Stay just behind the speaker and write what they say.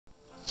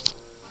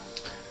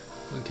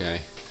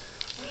Okay.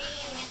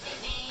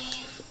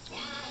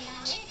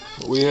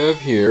 What we have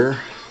here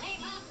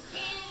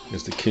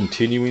is the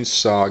continuing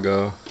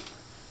saga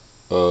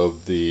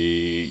of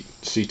the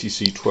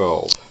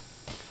CTC-12.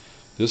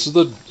 This is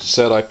the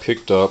set I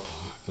picked up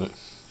in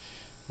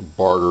a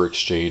barter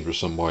exchange with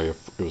somebody. It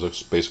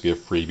was basically a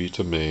freebie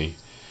to me.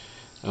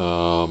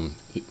 And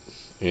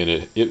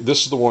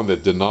this is the one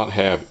that did not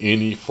have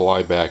any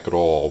flyback at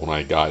all when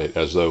I got it,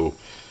 as though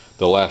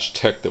the last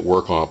tech that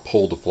worked on it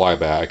pulled the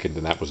flyback, and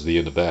then that was the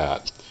end of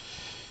that.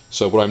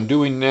 So what I'm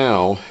doing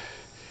now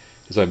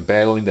is I'm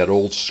battling that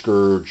old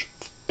scourge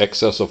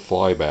excess of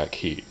flyback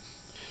heat.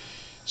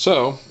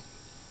 So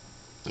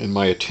in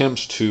my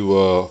attempts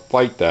to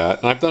fight that,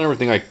 and I've done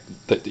everything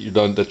that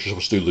you're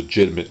supposed to do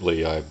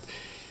legitimately. I've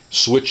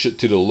switched it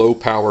to the low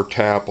power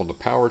tap on the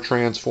power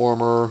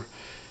transformer.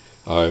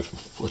 I've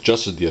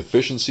adjusted the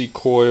efficiency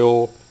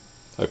coil.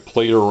 I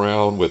played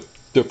around with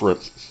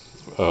different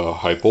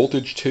high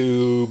voltage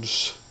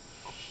tubes.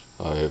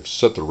 I've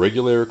set the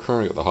regulator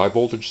current, got the high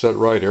voltage set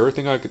right.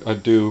 Everything I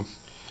do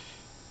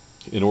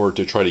in order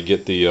to try to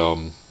get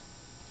the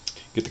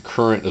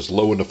current as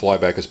low in the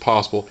flyback as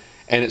possible,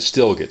 and it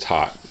still gets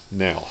hot.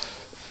 Now,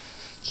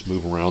 let's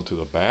move around to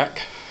the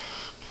back.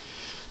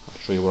 I'll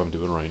show you what I'm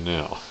doing right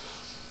now.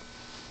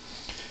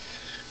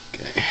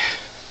 Okay.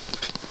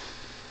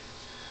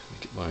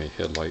 Get my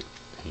headlight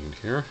aimed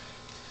here.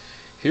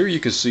 Here you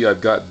can see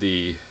I've got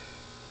the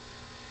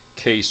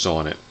case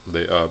on it,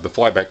 the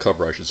flyback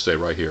cover, I should say,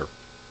 right here.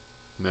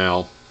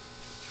 Now,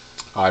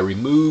 I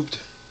removed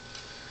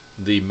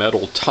the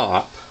metal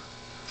top.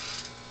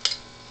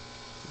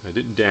 I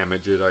didn't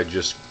damage it, I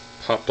just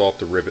popped off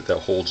the rivet that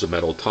holds the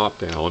metal top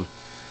down.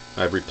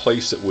 I've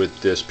replaced it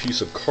with this piece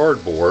of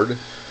cardboard,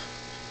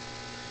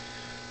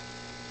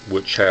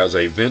 which has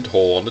a vent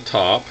hole on the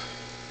top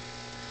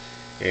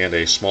and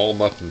a small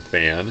muffin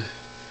fan.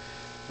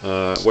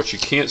 What you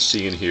can't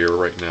see in here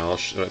right now,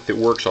 if it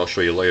works I'll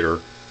show you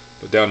later,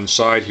 but down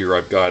inside here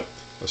I've got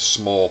a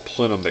small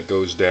plenum that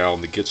goes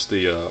down that gets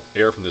the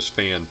air from this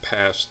fan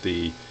past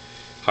the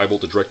high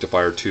voltage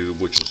rectifier tube,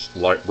 which is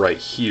right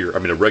here. I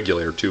mean a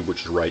regulator tube,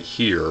 which is right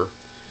here.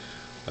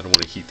 I don't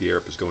want to heat the air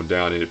if it's going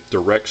down, and it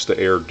directs the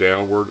air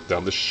downward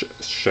down the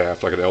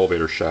shaft like an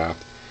elevator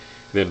shaft,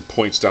 and then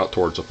points out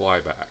towards the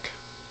flyback.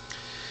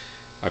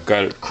 I've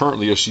got it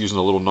currently just using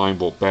a little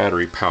 9-volt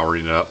battery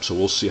powering it up, so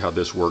we'll see how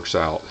this works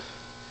out.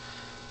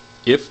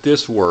 If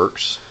this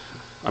works,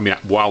 I mean,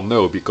 well, I'll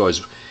know,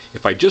 because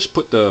if I just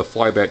put the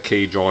flyback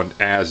cage on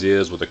as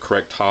is with the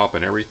correct top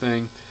and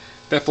everything,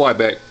 that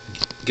flyback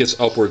gets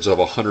upwards of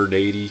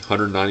 180,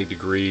 190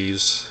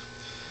 degrees.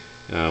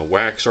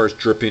 Wax starts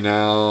dripping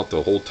out,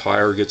 the whole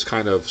tire gets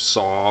kind of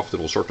soft,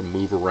 it'll start to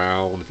move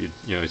around. If you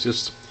know, it's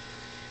just,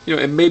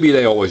 and maybe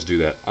they always do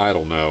that, I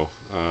don't know,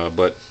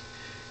 but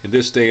in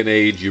this day and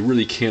age you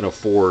really can't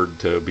afford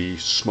to be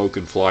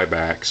smoking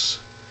flybacks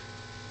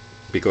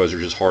because they're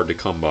just hard to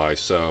come by.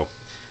 So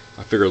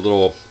I figure a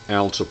little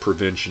ounce of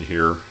prevention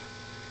here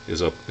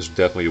is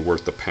definitely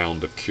worth the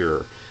pound of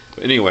cure.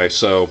 But anyway,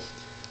 so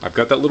I've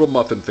got that little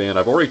muffin fan.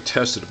 I've already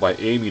tested it by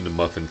aiming the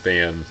muffin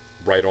fan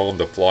right on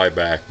the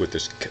flyback with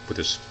this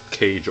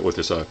cage, with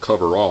this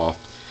cover off,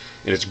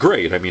 and it's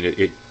great. I mean,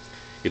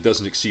 it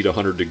doesn't exceed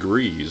 100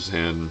 degrees,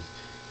 and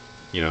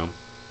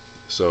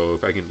so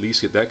if I can at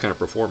least get that kind of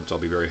performance, I'll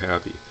be very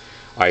happy.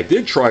 I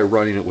did try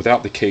running it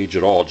without the cage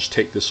at all, just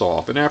take this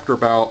off, and after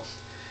about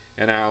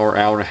an hour,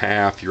 hour and a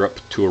half, you're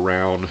up to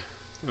around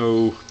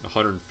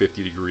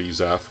 150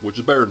 degrees F, which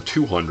is better than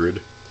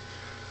 200,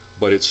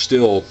 but it's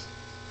still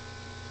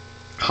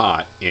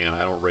hot, and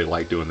I don't really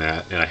like doing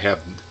that. And I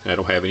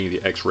don't have any of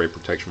the X-ray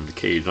protection from the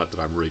cage. Not that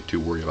I'm really too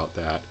worried about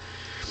that.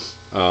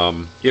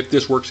 If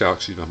this works out,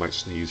 excuse me, I might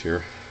sneeze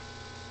here.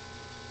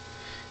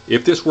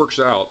 If this works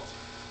out,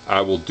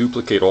 I will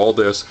duplicate all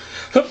this.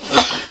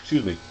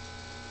 Excuse me.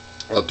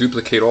 I'll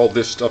duplicate all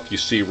this stuff you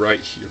see right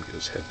here. Get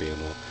this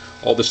headband on.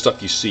 All this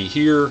stuff you see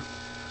here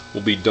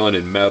will be done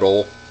in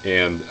metal,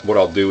 and what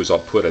I'll do is I'll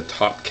put a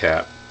top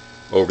cap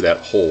over that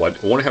hole. I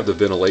want to have the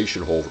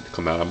ventilation hole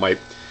come out.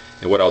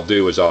 And what I'll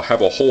do is I'll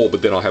have a hole,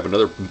 but then I'll have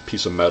another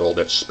piece of metal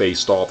that's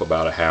spaced off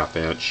about a ½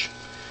 inch,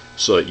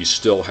 so that you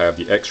still have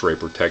the X-ray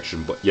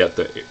protection, but yet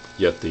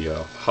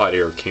the hot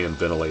air can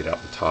ventilate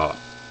out the top.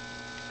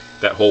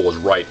 That hole is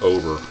right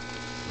over. I don't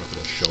know if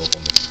it'll show up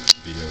on the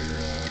video here.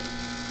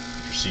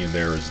 What you're seeing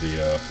there is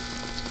the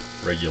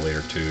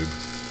regulator tube.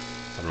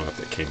 I don't know if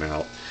that came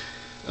out.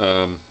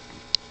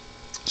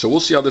 So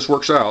we'll see how this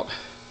works out.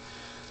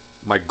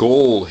 My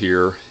goal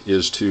here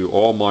is to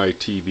all my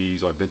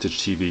TVs, my vintage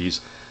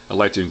TVs, I'd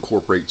like to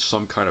incorporate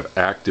some kind of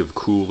active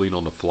cooling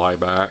on the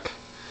flyback,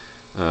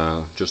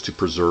 just to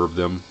preserve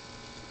them.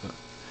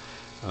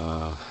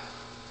 I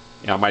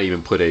might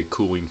even put a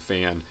cooling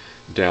fan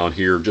down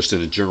here just in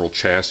the general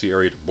chassis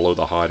area to blow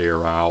the hot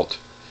air out.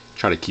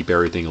 Try to keep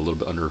everything a little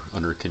bit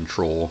under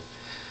control.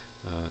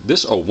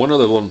 One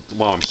other one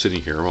while I'm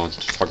sitting here, I want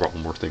to talk about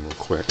one more thing real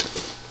quick.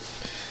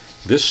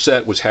 This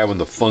set was having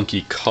the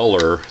funky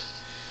color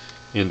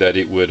in that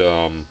it would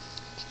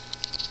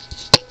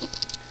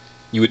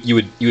you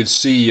would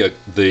see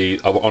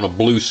on a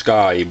blue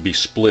sky it'd be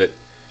split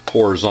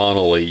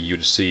horizontally.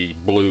 You'd see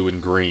blue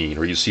and green,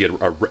 or you see a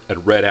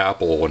red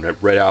apple, and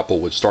that red apple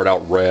would start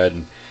out red,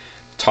 and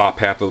top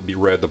half of it would be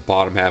red, the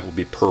bottom half would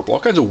be purple. All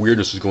kinds of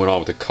weirdness is going on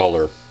with the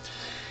color,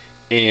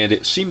 and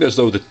it seemed as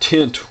though the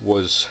tint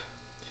was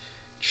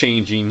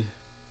changing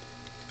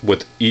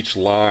with each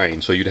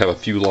line, so you'd have a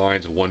few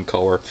lines of one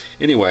color.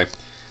 Anyway,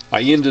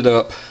 I ended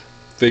up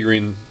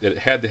figuring that it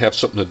had to have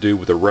something to do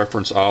with the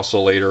reference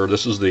oscillator.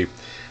 That's a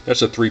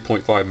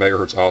 3.5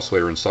 megahertz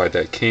oscillator inside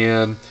that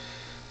can.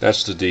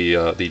 That's the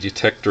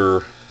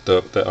detector,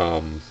 the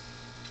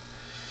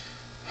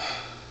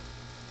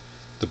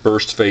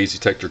burst phase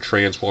detector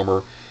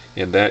transformer,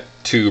 and that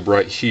tube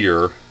right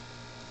here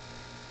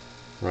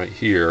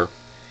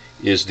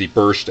is the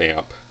burst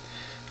amp.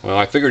 Well,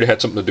 I figured it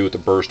had something to do with the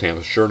burst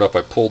amp. Sure enough,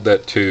 I pulled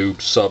that tube,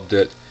 subbed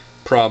it,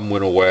 problem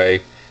went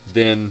away.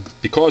 Then,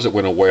 because it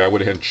went away, I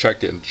went ahead and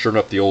checked it, and sure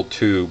enough, the old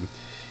tube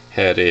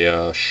had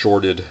a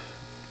shorted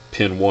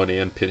pin 1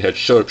 and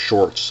showed up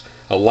shorts.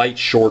 A light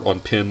short on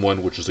pin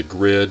 1, which is a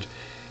grid,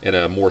 and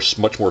a much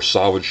more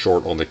solid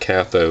short on the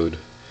cathode,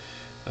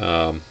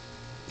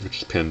 which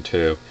is pin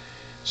 2.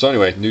 So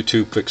anyway, new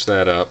tube fixed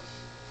that up.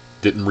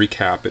 Didn't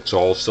recap it,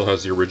 so it still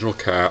has the original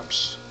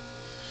caps.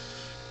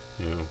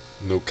 You know,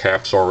 no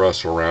caps R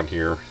Us around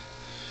here.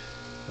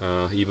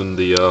 Even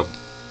the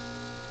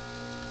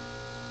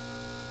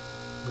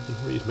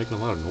he's making a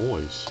lot of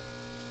noise.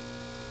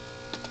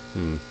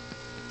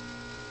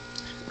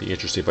 Be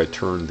interesting if I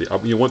turn the.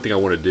 One thing I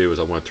want to do is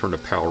I want to turn the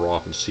power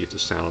off and see if the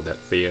sound of that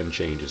fan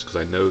changes, because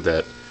I know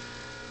that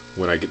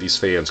when I get these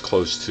fans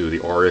close to the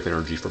RF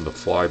energy from the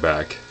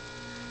flyback,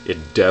 it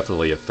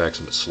definitely affects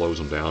them. It slows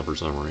them down for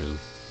some reason.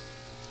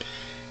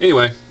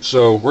 Anyway,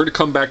 so we're going to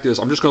come back to this.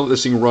 I'm just going to let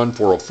this thing run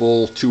for a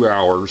full 2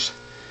 hours,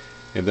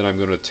 and then I'm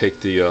going to take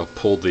the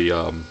pull this.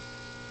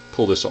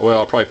 Well,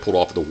 I'll probably pull it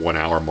off at the 1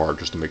 hour mark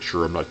just to make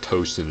sure I'm not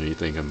toasting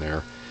anything in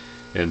there,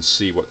 and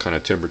see what kind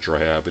of temperature I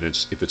have. And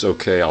if it's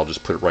okay, I'll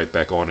just put it right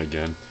back on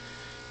again,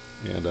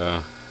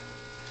 and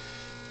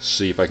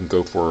see if I can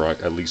go for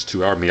at least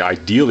 2 hours. I mean,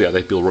 ideally, I'd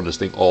like to be able to run this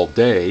thing all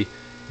day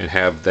and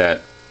have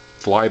that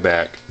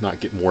flyback not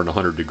get more than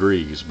 100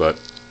 degrees, but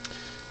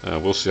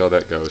we'll see how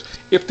that goes.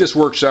 If this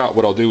works out,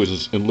 what I'll do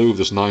is in lieu of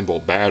this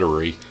 9-volt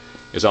battery,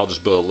 is I'll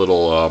just build a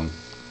little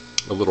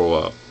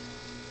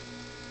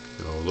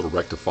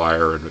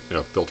rectifier and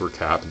a filter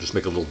cap, and just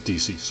make a little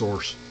DC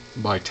source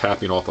by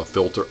tapping off a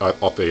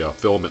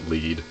filament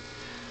lead.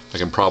 I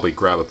can probably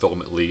grab a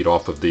filament lead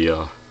off of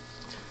the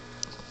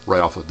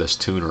right off of this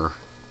tuner.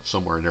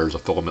 Somewhere in there is a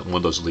filament. One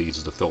of those leads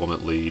is the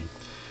filament lead,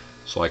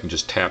 so I can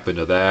just tap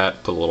into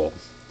that, put a little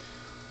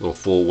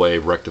full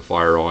wave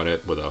rectifier on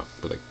it with a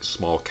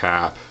small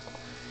cap,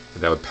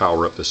 and that would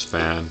power up this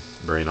fan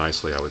very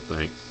nicely, I would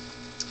think.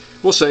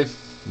 We'll see.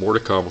 More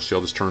to come. We'll see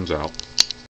how this turns out.